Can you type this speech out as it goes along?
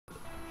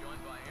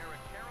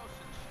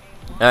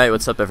Alright,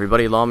 what's up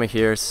everybody, Llama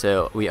here.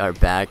 So we are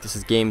back. This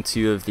is game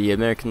 2 of the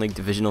American League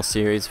Divisional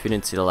Series. If you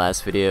didn't see the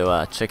last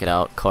video, check it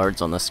out.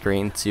 Cards on the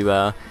screen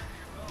to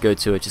go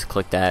to it. Just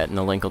click that and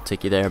the link will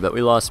take you there. But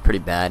we lost pretty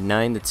bad,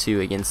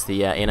 9-2 against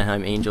the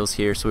Anaheim Angels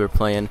here. So we were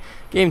playing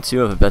game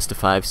 2 of a best of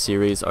 5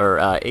 series.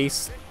 Our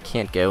ace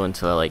can't go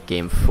until like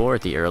game 4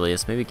 at the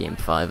earliest, maybe game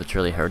 5, which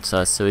really hurts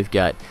us. So we've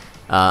got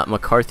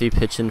McCarthy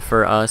pitching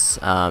for us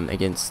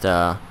against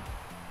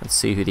let's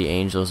see who the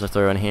Angels are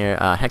throwing here.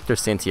 Hector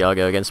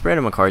Santiago against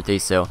Brandon McCarthy.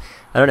 So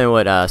I don't know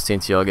what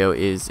Santiago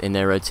is in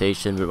their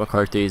rotation, but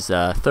McCarthy's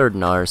third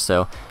in ours,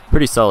 so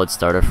pretty solid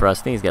starter for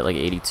us. I think he's got like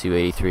 82,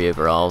 83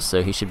 overall,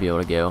 so he should be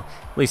able to go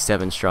at least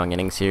 7 strong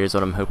innings here is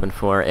what I'm hoping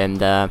for. And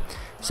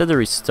said to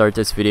restart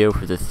this video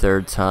for the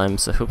 3rd time,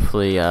 so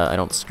hopefully I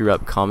don't screw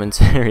up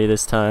commentary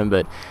this time.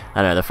 But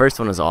I don't know, the first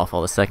one was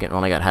awful. The second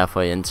one I got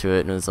halfway into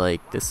it and was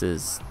like, this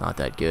is not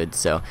that good.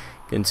 So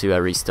going to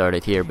restart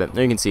it here. But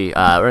there you can see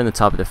we're in the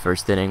top of the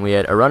 1st inning. We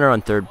had a runner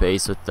on 3rd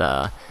base with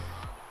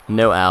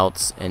no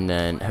outs, and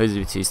then Jose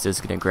Bautista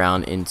is going to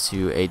ground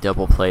into a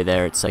double play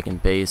there at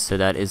 2nd base. So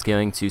that is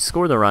going to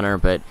score the runner,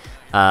 but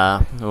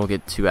we'll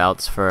get 2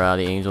 outs for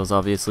the Angels,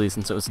 obviously,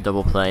 since it was a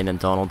double play. And then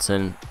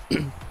Donaldson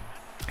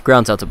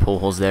grounds out to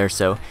Pujols there.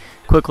 So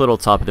quick little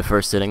top of the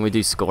 1st inning. We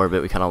do score,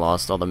 but we kind of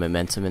lost all the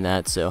momentum in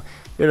that. So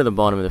go to the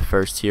bottom of the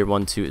 1st here.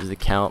 1-2 is the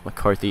count.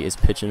 McCarthy is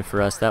pitching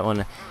for us. That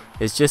one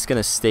is just going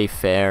to stay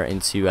fair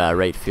into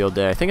right field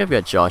there. I think I've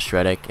got Josh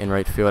Reddick in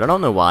right field. I don't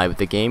know why, but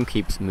the game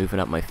keeps moving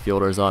up my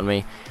fielders on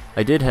me.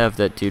 I did have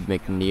that dude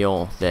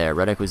McNeil there.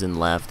 Reddick was in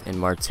left, and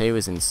Marte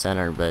was in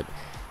center, but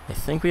I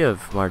think we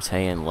have Marte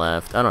in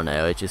left. I don't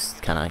know. It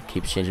just kind of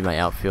keeps changing my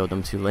outfield.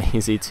 I'm too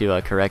lazy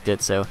to correct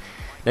it. So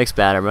next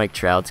batter, Mike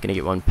Trout's going to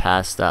get one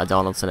past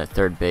Donaldson at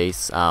 3rd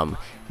base.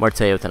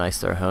 Marte with a nice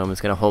throw home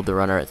is going to hold the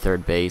runner at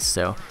 3rd base.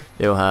 So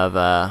they'll have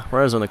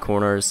runners on the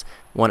corners,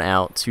 1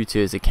 out, 2-2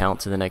 is the count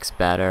to the next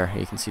batter.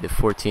 You can see the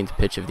 14th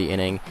pitch of the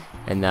inning,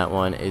 and that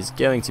one is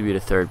going to be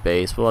to 3rd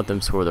base. We'll let them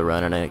score the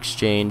run, and in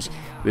exchange,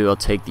 we will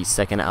take the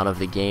 2nd out of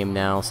the game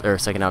now, or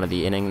 2nd out of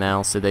the inning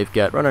now. So they've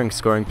got runner in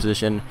scoring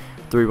position,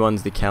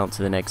 3-1's the count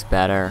to the next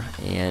batter,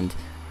 and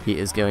he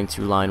is going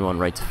to line one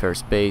right to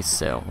 1st base,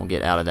 so we'll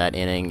get out of that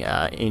inning.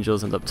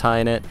 Angels end up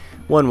tying it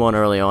 1-1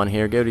 early on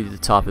here. Go to the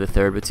top of the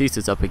 3rd.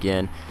 Bautista's up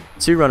again.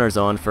 2 runners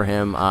on for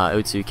him.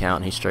 0-2 count,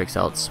 and he strikes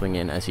out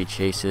swinging as he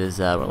chases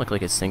what looked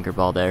like a sinker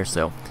ball there.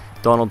 So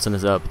Donaldson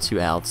is up, 2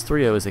 outs.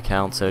 3-0 is the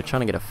count, so trying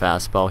to get a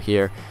fastball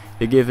here.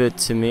 They give it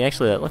to me.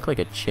 Actually, that looked like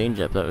a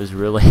changeup. That was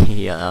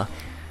really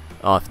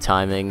off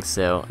timing,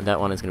 so that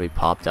one is going to be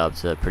popped up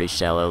to a pretty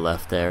shallow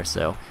left there.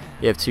 So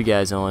you have 2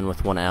 guys on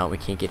with 1 out. We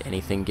can't get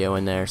anything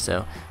going there,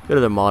 so go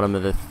to the bottom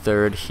of the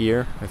 3rd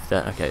here.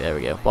 Okay, there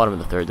we go. Bottom of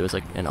the 3rd. There was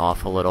like an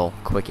awful little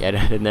quick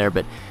edit in there,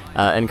 but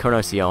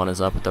Encarnacion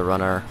is up with the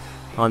runner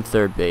on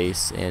 3rd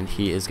base, and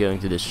he is going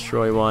to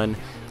destroy one.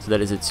 So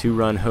that is a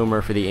 2-run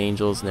homer for the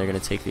Angels, and they're going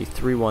to take the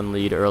 3-1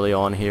 lead early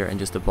on here in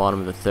just the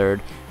bottom of the 3rd.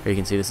 Where you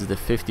can see this is the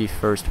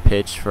 51st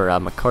pitch for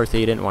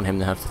McCarthy. Didn't want him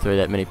to have to throw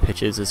that many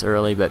pitches this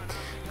early, but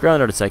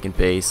ground out at 2nd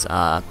base.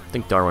 I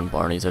think Darwin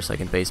Barney's our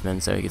 2nd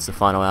baseman, so he gets the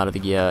final out of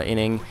the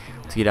inning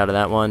to get out of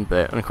that one.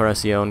 But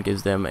Encarnacion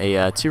gives them a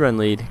 2-run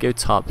lead. Go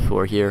top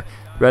 4 here.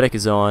 Reddick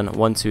is on,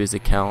 1-2 is the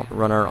count,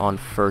 runner on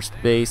 1st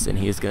base, and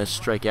he is going to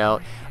strike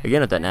out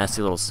again at that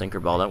nasty little sinker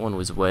ball. That one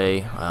was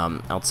way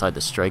outside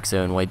the strike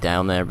zone, way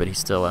down there, but he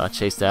still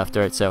chased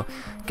after it. So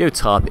go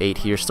top 8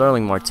 here.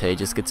 Starling Marte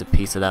just gets a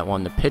piece of that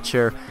one. The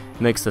pitcher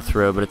makes the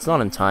throw, but it's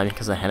not in time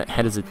because I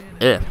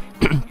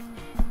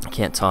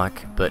can't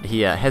talk, but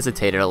he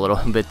hesitated a little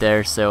bit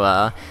there.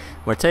 So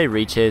Marte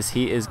reaches.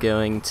 He is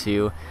going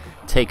to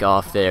take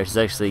off there. It's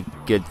actually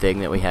a good thing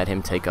that we had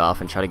him take off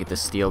and try to get the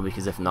steal,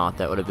 because if not,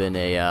 that would have been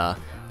a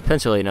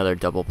potentially another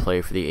double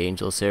play for the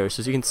Angels here.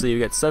 So as you can see, we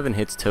got 7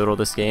 hits total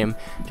this game,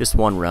 just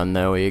 1 run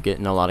though. You're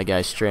getting a lot of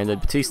guys stranded.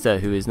 Bautista,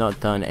 who has not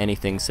done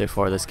anything so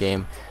far this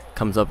game,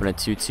 comes up in a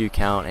 2-2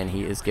 count, and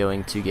he is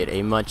going to get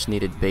a much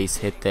needed base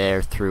hit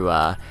there through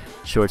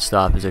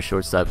shortstop, as our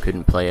shortstop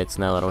couldn't play it. So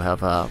now that'll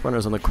have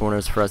runners on the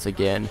corners for us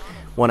again.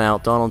 1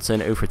 out.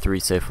 Donaldson 0 for 3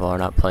 so far,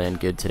 not playing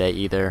good today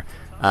either.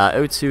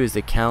 0-2 is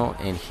the count,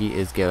 and he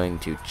is going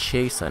to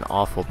chase an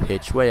awful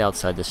pitch way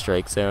outside the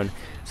strike zone.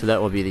 So that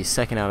will be the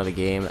 2nd out of the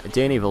game.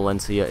 Danny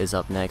Valencia is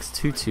up next.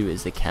 2-2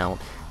 is the count.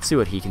 Let's see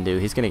what he can do.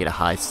 He's going to get a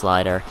high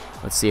slider.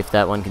 Let's see if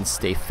that one can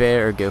stay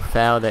fair or go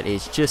foul. That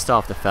is just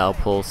off the foul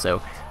pole.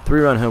 So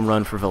 3-run home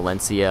run for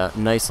Valencia.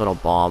 Nice little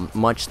bomb,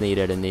 much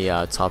needed in the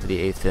top of the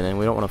 8th inning.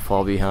 We don't want to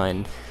fall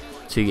behind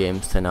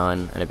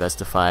 2-0 in a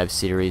best of 5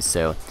 series.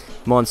 So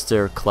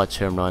monster clutch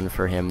home run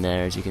for him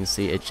there. As you can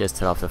see, it just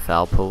hit off the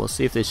foul pole. We'll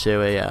see if they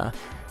show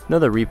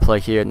another replay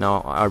here.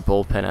 Now our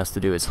bullpen has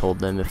to do is hold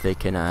them if they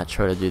can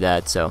try to do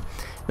that. So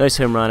nice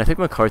home run. I think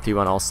McCarthy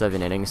won all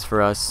 7 innings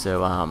for us,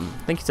 so I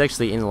think he's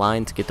actually in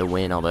line to get the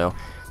win, although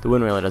the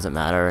win really doesn't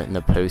matter in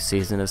the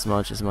postseason as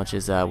much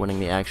as winning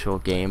the actual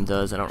game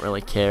does. I don't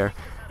really care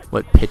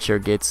what pitcher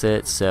gets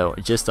it. So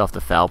just off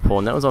the foul pole,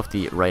 and that was off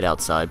the right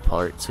outside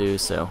part too,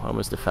 so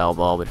almost a foul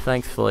ball, but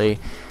thankfully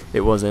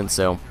it wasn't.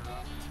 So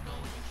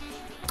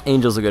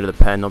Angels will go to the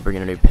pen. They'll bring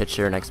in a new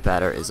pitcher. Next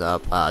batter is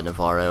up,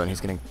 Navarro, and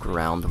he's going to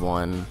ground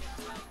one.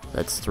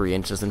 That's 3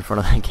 inches in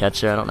front of the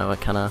catcher. I don't know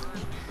what kind of...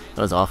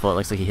 That was awful. It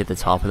looks like he hit the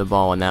top of the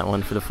ball on that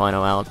one for the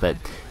final out, but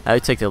I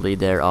would take the lead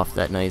there off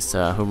that nice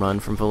home run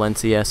from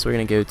Valencia. So we're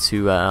going to go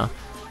to the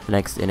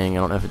next inning.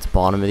 I don't know if it's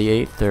bottom of the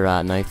 8th or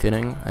 9th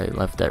inning. I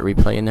left that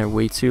replay in there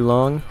way too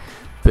long.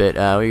 But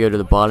we go to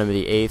the bottom of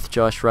the 8th.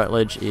 Josh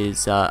Rutledge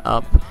is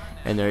up,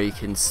 and there you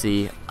can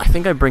see, I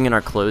think I bring in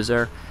our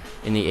closer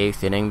in the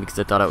 8th inning because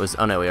I thought it was,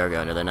 oh no, we are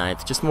going to the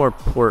 9th. Just more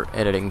poor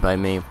editing by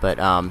me. But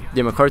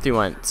yeah, McCarthy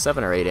went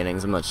 7 or 8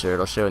 innings. I'm not sure.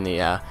 It'll show in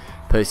the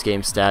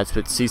post-game stats.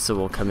 But Cecil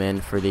will come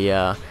in for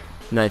the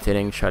 9th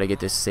inning, try to get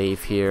this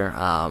save here.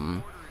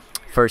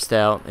 First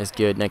out is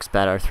good. Next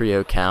batter,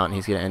 3-0 count.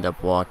 He's going to end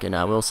up walking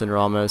Wilson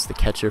Ramos, the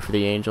catcher for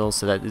the Angels.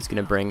 So that is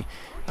going to bring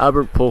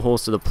Albert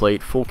Pujols to the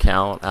plate. Full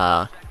count.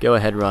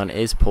 Go-ahead run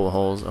is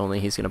Pujols, only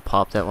he's going to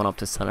pop that one up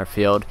to center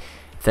field.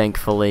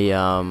 Thankfully,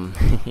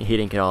 he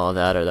didn't get all of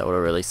that, or that would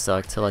have really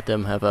sucked to let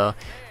them have a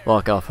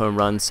walk-off home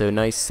run. So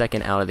nice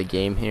second out of the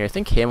game here. I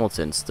think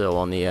Hamilton's still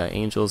on the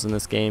Angels in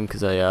this game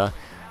because I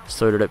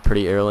started it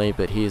pretty early,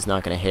 but he is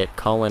not going to hit.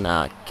 Colin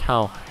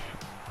Cal,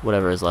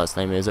 whatever his last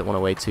name is, it went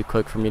away too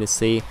quick for me to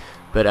see.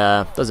 But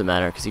doesn't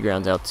matter because he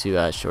grounds out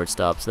to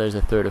shortstop. So there's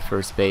a third of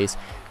first base.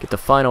 Get the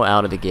final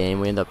out of the game.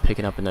 We end up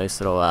picking up a nice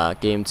little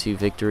Game 2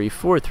 victory,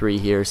 4-3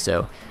 here.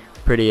 So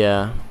pretty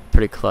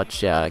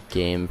clutch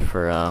game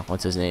for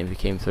what's his name, who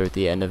came through at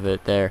the end of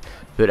it there.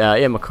 But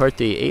yeah,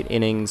 McCarthy, 8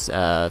 innings,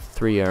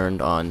 3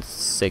 earned on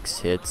 6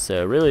 hits.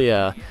 So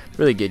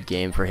really good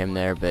game for him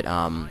there. But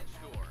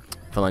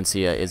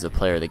Valencia is a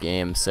player of the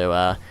game.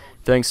 So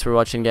thanks for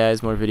watching,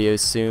 guys. More videos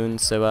soon.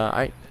 So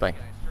alright,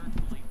 bye.